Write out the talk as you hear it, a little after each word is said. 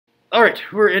All right,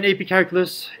 we're in AP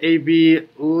Calculus, AB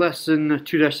Lesson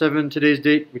 2-7. Today's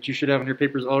date, which you should have in your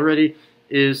papers already,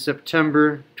 is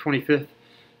September 25th,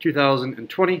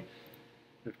 2020.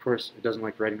 Of course, it doesn't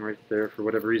like writing right there for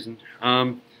whatever reason.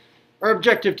 Our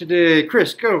objective today,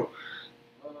 Chris, go.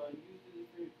 Use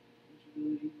the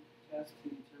differentiability test to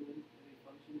determine if a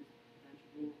function is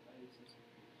differentiable by a system.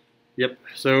 Yep,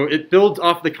 so it builds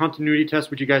off the continuity test,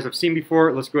 which you guys have seen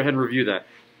before. Let's go ahead and review that.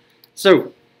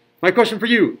 So, my question for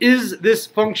you, is this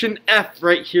function f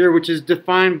right here, which is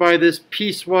defined by this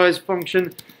piecewise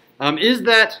function, is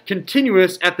that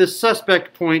continuous at the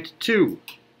suspect point 2?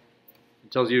 It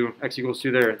tells you x equals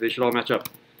 2 there. They should all match up.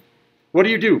 What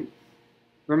do?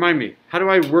 Remind me, how do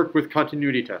I work with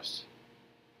continuity tests?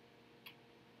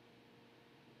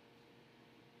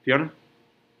 Fiona?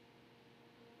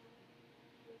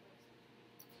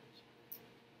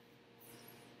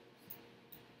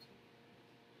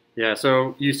 Yeah,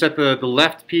 so you set the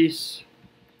left piece,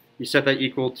 you set that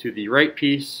equal to the right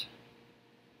piece,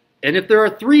 and if there are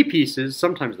 3 pieces,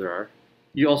 sometimes there are,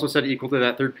 you also set it equal to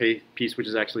that third piece, which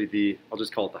is actually the, I'll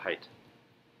just call it the height.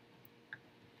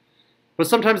 But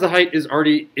sometimes the height is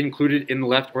already included in the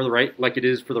left or the right, like it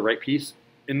is for the right piece.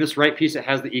 In this right piece, it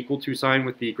has the equal to sign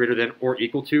with the greater than or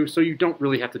equal to, so you don't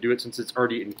really have to do it since it's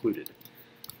already included.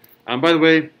 By the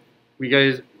way, we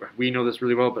know this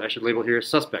really well, but I should label here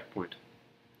suspect point.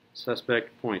 Suspect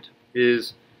point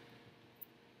is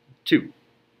 2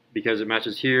 because it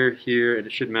matches here, here, and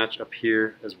it should match up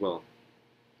here as well.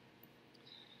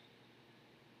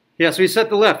 Yeah, so we set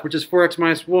the left, which is 4x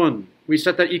minus 1. We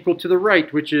set that equal to the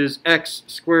right, which is x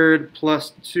squared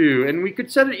plus 2. And we could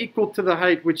set it equal to the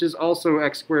height, which is also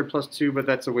x squared plus 2, but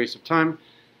that's a waste of time.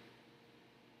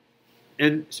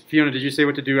 And Fiona, did you say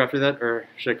what to do after that, or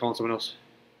should I call on someone else?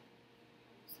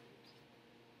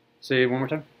 Say it one more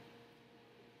time.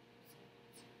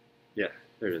 Yeah,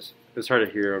 there it is. It's hard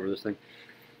to hear over this thing.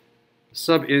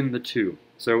 Sub in the 2.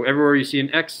 So everywhere you see an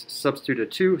x, substitute a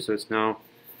 2. So it's now,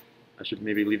 I should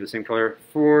maybe leave the same color.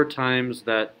 4 times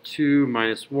that 2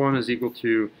 minus 1 is equal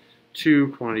to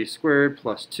 2 quantity squared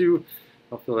plus 2.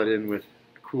 I'll fill that in with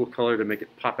a cool color to make it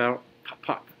pop out. Pop,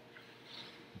 pop.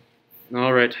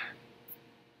 All right.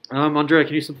 Andrea,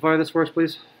 can you simplify this for us,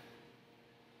 please?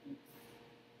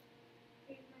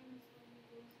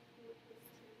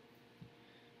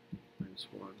 Minus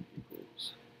 1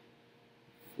 equals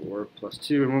 4 plus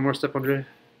 2. And one more step, Andre.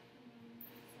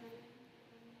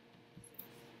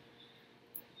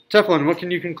 Teflon, what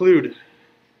can you conclude?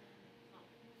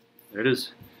 There it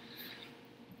is.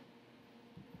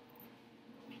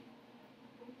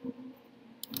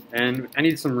 And I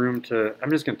need some room to, I'm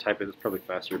just going to type it. It's probably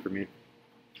faster for me.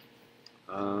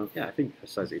 Yeah, I think a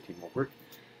size 18 won't work.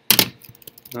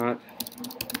 Not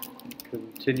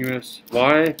continuous.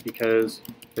 Why? Because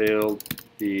failed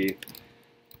the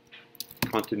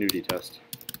continuity test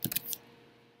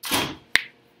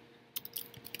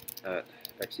at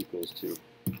x equals 2.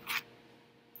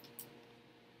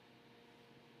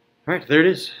 Alright, there it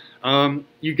is.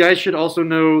 You guys should also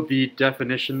know the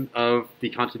definition of the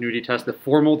continuity test, the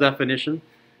formal definition,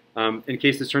 in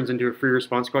case this turns into a free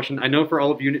response question. I know for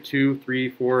all of Unit 2, 3,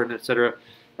 4, and etc.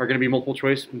 are going to be multiple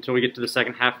choice until we get to the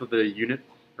second half of the unit,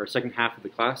 or second half of the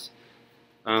class.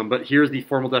 But here's the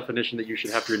formal definition that you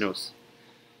should have for your notes.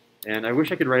 And I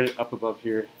wish I could write it up above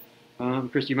here.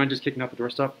 Chris, do you mind just kicking out the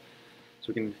doorstop so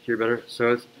we can hear better?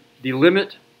 So it's the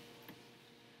limit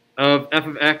of f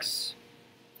of x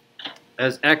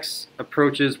as x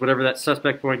approaches whatever that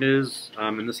suspect point is,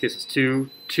 in this case it's 2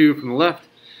 from the left,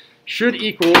 should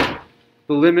equal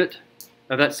the limit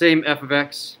of that same f of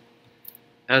x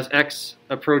as x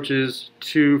approaches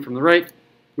 2 from the right,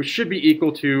 which should be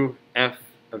equal to f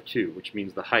of 2, which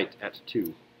means the height at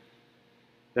 2.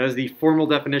 That is the formal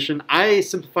definition. I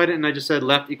simplified it and I just said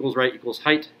left equals right equals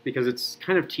height because it's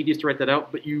kind of tedious to write that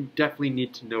out, but you definitely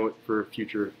need to know it for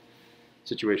future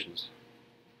situations.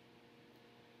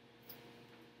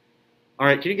 All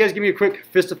right, can you guys give me a quick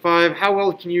fist of 5? How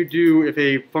well can you do if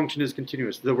a function is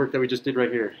continuous? The work that we just did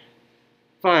right here.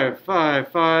 5, 5,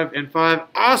 5, and 5.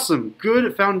 Awesome,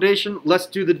 good foundation. Let's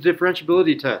do the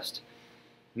differentiability test.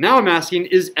 Now I'm asking,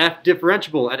 is f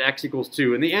differentiable at x equals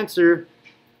 2? And the answer,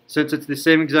 since it's the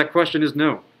same exact question, is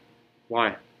no.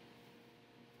 Why?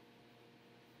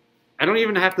 I don't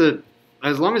even have to,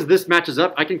 as long as this matches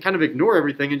up, I can kind of ignore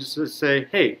everything and just say,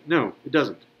 hey, no, it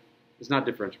doesn't. It's not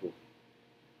differentiable.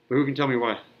 But who can tell me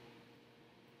why?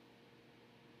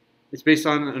 It's based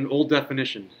on an old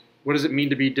definition. What does it mean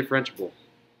to be differentiable?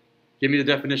 Give me the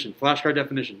definition. Flashcard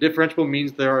definition. Differentiable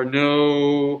means there are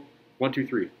no 1, 2,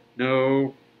 3.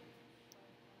 No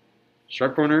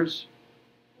sharp corners.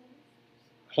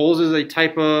 Holes is a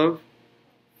type of,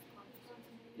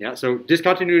 yeah, so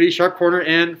discontinuity, sharp corner,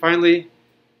 and finally,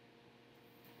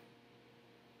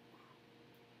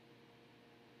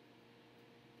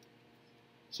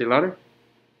 say it louder.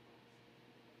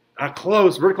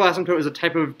 Close. Vertical asymptote is a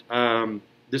type of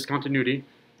discontinuity.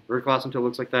 Vertical asymptote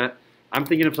looks like that. I'm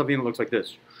thinking of something that looks like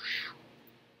this.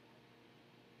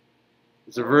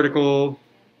 It's a vertical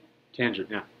tangent,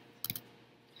 yeah.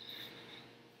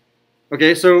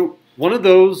 Okay, so one of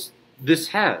those this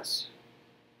has.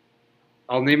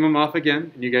 I'll name them off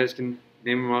again, and you guys can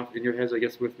name them off in your heads, I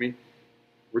guess, with me.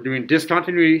 We're doing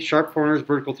discontinuity, sharp corners,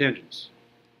 vertical tangents.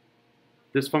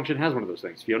 This function has one of those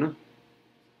things. Fiona?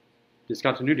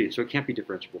 Discontinuity, so it can't be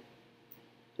differentiable.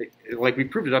 Like we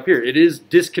proved it up here, it is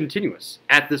discontinuous.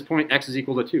 At this point, x is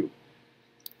equal to 2.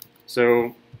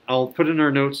 So I'll put in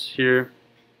our notes here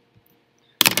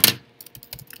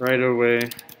right away.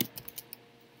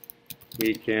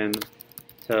 We can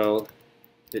tell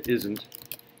it isn't.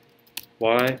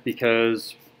 Why?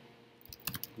 Because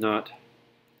not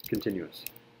continuous.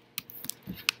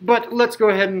 But let's go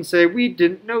ahead and say we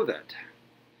didn't know that.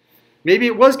 Maybe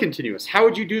it was continuous. How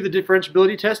would you do the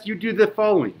differentiability test? You'd do the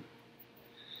following.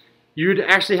 You'd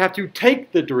actually have to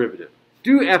take the derivative.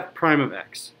 Do f prime of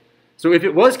x. So if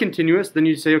it was continuous, then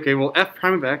you'd say, okay, well, f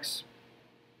prime of x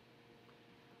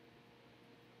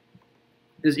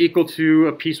is equal to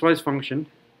a piecewise function.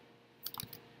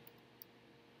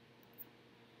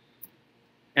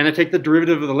 And I take the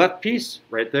derivative of the left piece,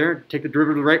 right there. Take the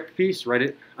derivative of the right piece, write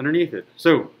it underneath it.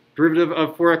 So, derivative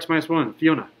of 4x minus 1,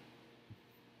 Fiona.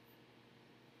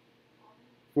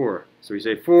 4. So we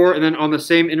say 4, and then on the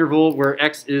same interval where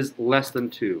x is less than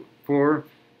 2. 4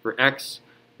 for x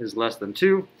is less than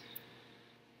 2.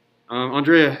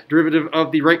 Andrea, derivative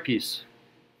of the right piece.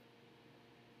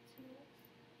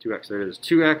 2x, there it is.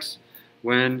 2x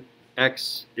when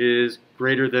x is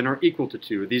greater than or equal to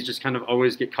 2. These just kind of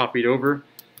always get copied over.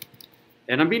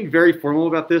 And I'm being very formal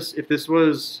about this. If this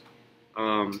was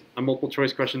a multiple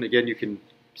choice question, again, you can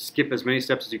skip as many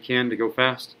steps as you can to go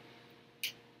fast.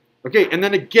 Okay, and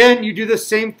then again, you do the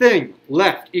same thing.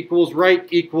 Left equals right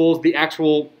equals the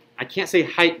actual, I can't say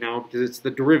height now because it's the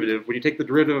derivative. When you take the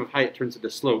derivative of height, it turns into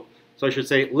slope. So I should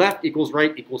say left equals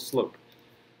right equals slope.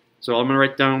 So I'm going to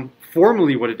write down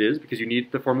formally what it is because you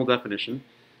need the formal definition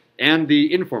and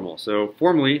the informal. So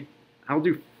formally, I'll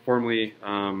do formally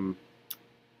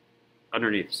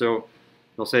underneath. So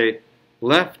they'll say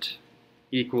left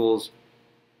equals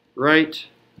right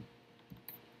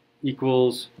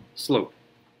equals slope.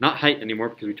 Not height anymore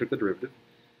because we took the derivative.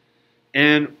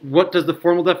 And what does the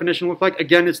formal definition look like?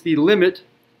 Again, it's the limit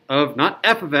of not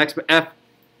f of x, but f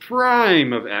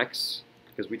prime of x,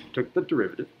 because we took the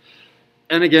derivative.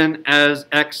 And again, as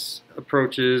x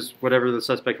approaches whatever the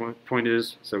suspect point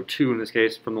is, so 2 in this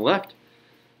case, from the left,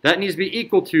 that needs to be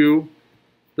equal to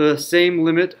the same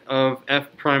limit of f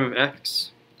prime of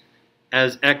x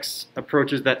as x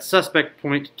approaches that suspect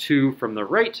point 2 from the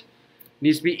right,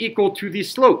 needs to be equal to the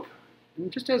slope. And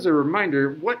just as a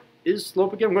reminder, what is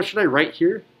slope again? What should I write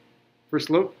here for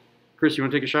slope? Chris, you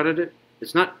want to take a shot at it?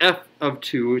 It's not f of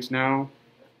 2, it's now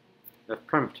f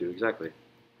prime of 2, exactly.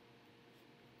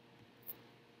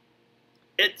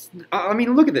 It's, I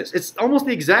mean, look at this. It's almost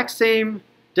the exact same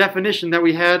definition that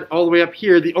we had all the way up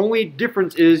here. The only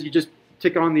difference is you just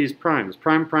tick on these primes.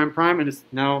 Prime, prime, prime, and it's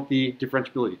now the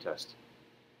differentiability test.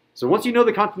 So once you know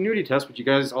the continuity test, which you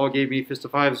guys all gave me fist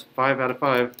of fives, 5 out of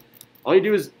 5, all you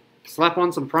do is slap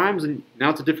on some primes, and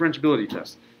now it's a differentiability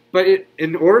test. But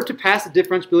in order to pass the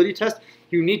differentiability test,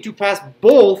 you need to pass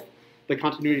both the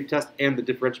continuity test and the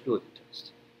differentiability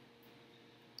test.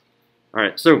 All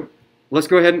right, so let's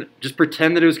go ahead and just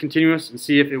pretend that it was continuous and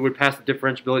see if it would pass the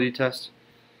differentiability test.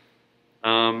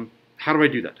 How do I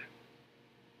do that?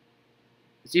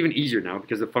 It's even easier now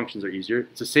because the functions are easier.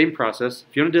 It's the same process.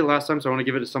 Fiona did it last time, so I want to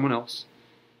give it to someone else.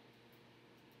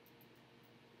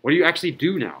 What do you actually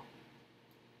do now?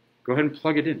 Go ahead and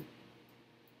plug it in.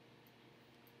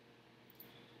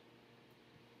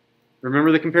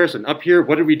 Remember the comparison. Up here,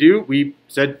 what did we do? We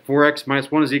said 4x minus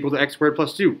 1 is equal to x squared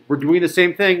plus 2. We're doing the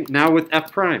same thing now with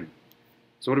f prime.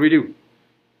 So what do we do?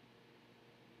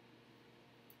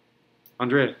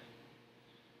 Andrea.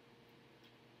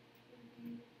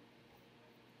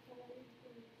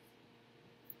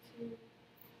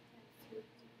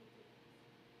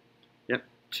 Yep,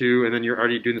 2, and then you're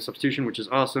already doing the substitution, which is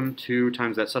awesome. 2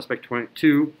 times that suspect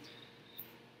 22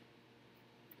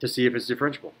 to see if it's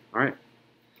differentiable. All right.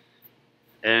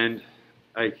 And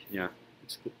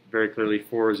it's very clearly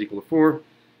 4 is equal to 4.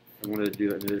 I wanted to do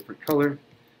that in a different color.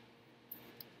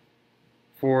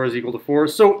 4 is equal to 4.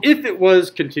 So if it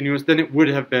was continuous, then it would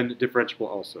have been differentiable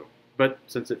also. but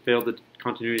since it failed the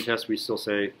continuity test, we still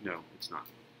say no, it's not.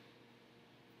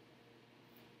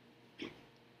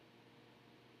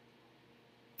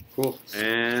 Cool,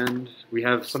 and we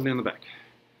have something on the back.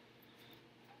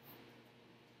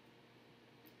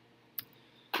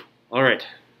 All right,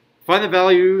 find the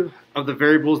value of the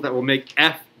variables that will make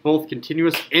f both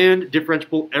continuous and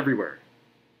differentiable everywhere.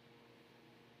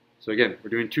 So again,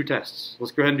 we're doing two tests.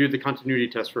 Let's go ahead and do the continuity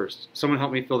test first. Someone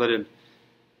help me fill that in.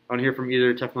 I want to hear from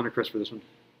either Teflon or Chris for this one.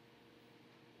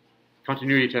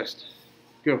 Continuity test.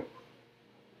 Go.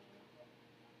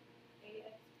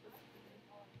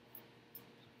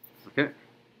 Okay.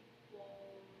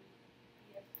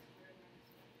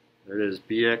 There it is.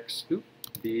 Bx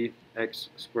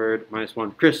squared minus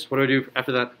 1. Chris, what do I do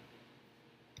after that?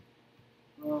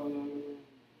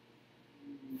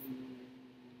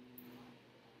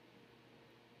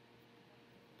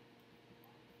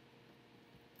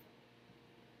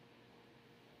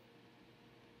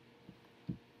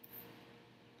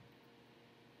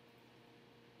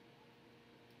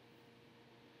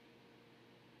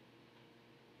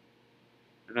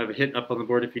 And I have a hint up on the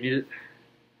board if you need it.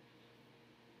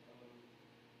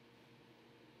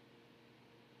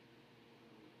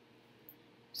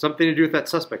 Something to do with that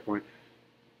suspect point.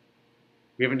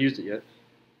 We haven't used it yet.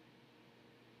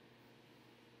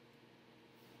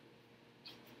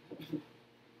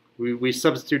 We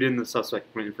substitute in the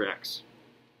suspect point for x.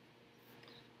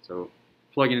 So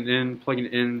plugging it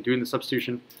in, doing the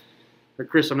substitution. But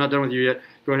Chris, I'm not done with you yet.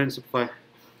 Go ahead and simplify.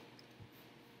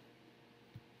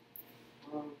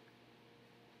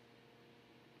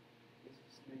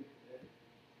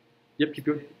 Yep, keep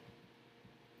going.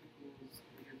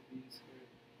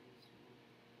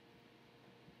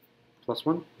 Plus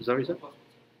 1? Is that what you said?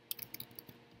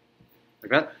 Like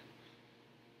that?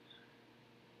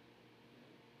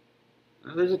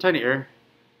 There's a tiny error.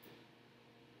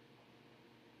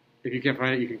 If you can't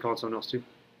find it, you can call someone else too.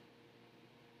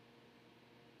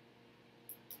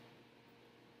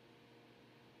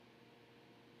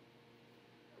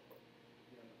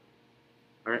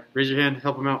 All right, raise your hand,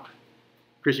 help them out.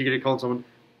 Chris, you get it called someone.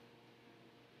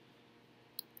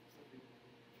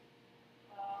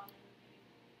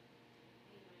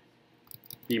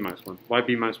 B minus 1. Why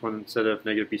b minus 1 instead of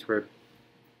negative b squared?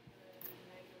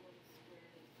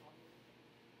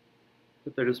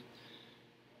 But there it is.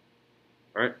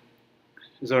 All right.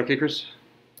 Is that okay, Chris?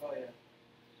 Oh, yeah.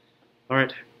 All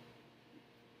right.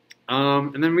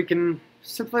 And then we can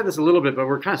simplify this a little bit, but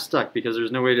we're kind of stuck because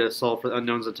there's no way to solve for the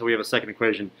unknowns until we have a second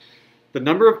equation. The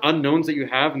number of unknowns that you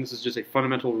have, and this is just a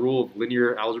fundamental rule of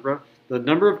linear algebra, the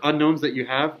number of unknowns that you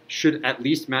have should at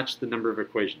least match the number of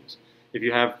equations. If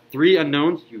you have 3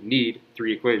 unknowns, you need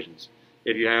 3 equations.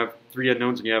 If you have 3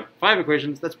 unknowns and you have 5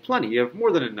 equations, that's plenty. You have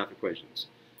more than enough equations.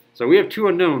 So we have 2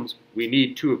 unknowns, we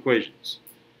need 2 equations.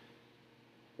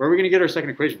 Where are we going to get our second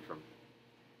equation from?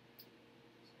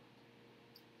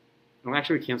 Oh,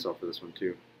 actually we can solve for this one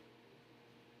too.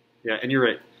 Yeah, and you're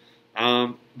right.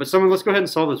 But someone, let's go ahead and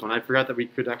solve this one. I forgot that we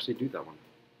could actually do that one.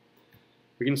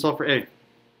 We can solve for A.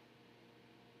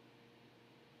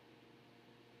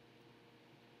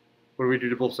 What do we do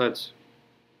to both sides?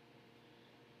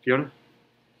 Fiona?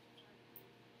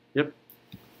 Yep.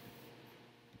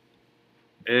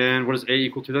 And what is A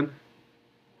equal to then?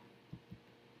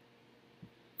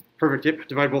 Perfect, yep.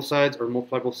 Divide both sides or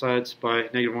multiply both sides by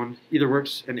 -1. Either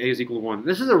works, and A is equal to 1.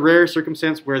 This is a rare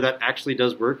circumstance where that actually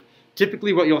does work.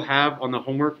 Typically what you'll have on the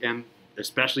homework, and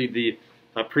especially the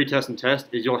pre-test and test,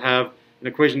 is you'll have an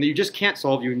equation that you just can't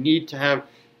solve. You need to have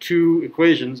 2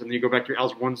 equations, and then you go back to your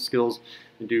Algebra 1 skills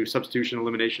and do substitution,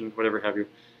 elimination, whatever have you.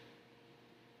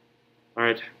 All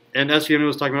right, and as Fiona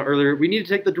was talking about earlier, we need to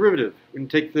take the derivative. We can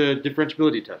take the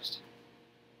differentiability test.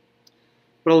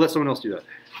 But I'll let someone else do that.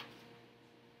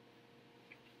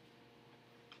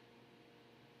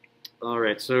 All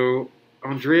right, so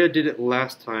Andrea did it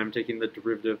last time, taking the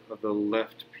derivative of the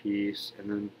left piece, and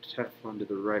then Teflon did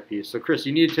the right piece. So Chris,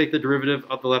 you need to take the derivative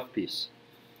of the left piece.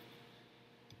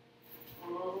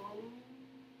 Of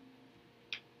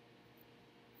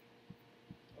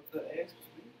the x?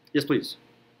 Yes, please.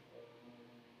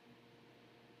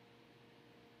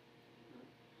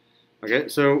 Okay,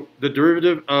 so the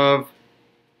derivative of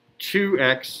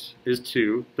 2x is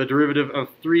 2, the derivative of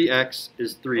 3x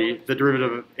is 3, the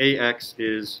derivative of ax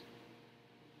is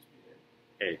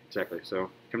a, exactly. So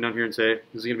come down here and say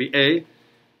this is going to be a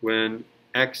when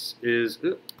x is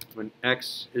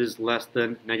less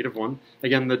than -1.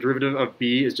 Again, the derivative of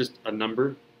b is just a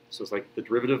number, so it's like the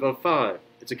derivative of 5.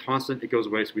 It's a constant, it goes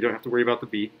away, so we don't have to worry about the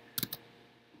b.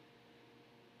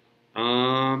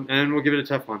 And we'll give it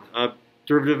a Teflon.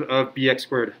 Derivative of bx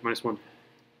squared minus 1.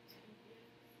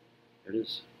 There it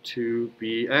is,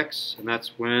 2bx, and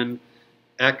that's when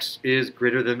x is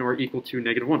greater than or equal to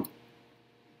 -1.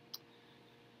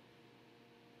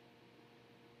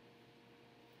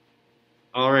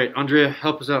 All right, Andrea,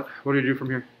 help us out. What do we do from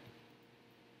here?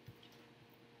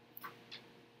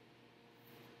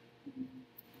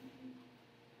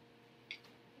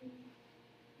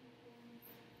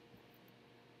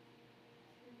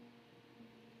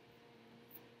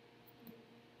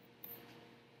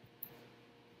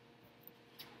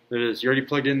 There it is. You already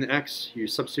plugged in the x. You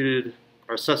substituted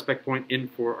our suspect point in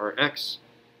for our x.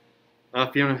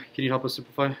 Fiona, can you help us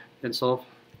simplify and solve?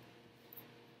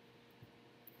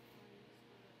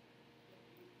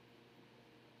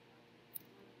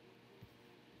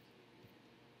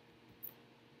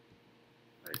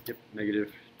 Yep,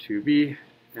 -2b,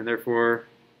 and therefore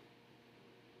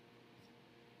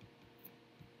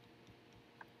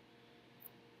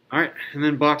all right, and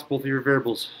then box both of your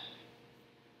variables.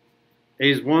 A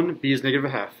is 1, b is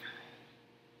 -1/2.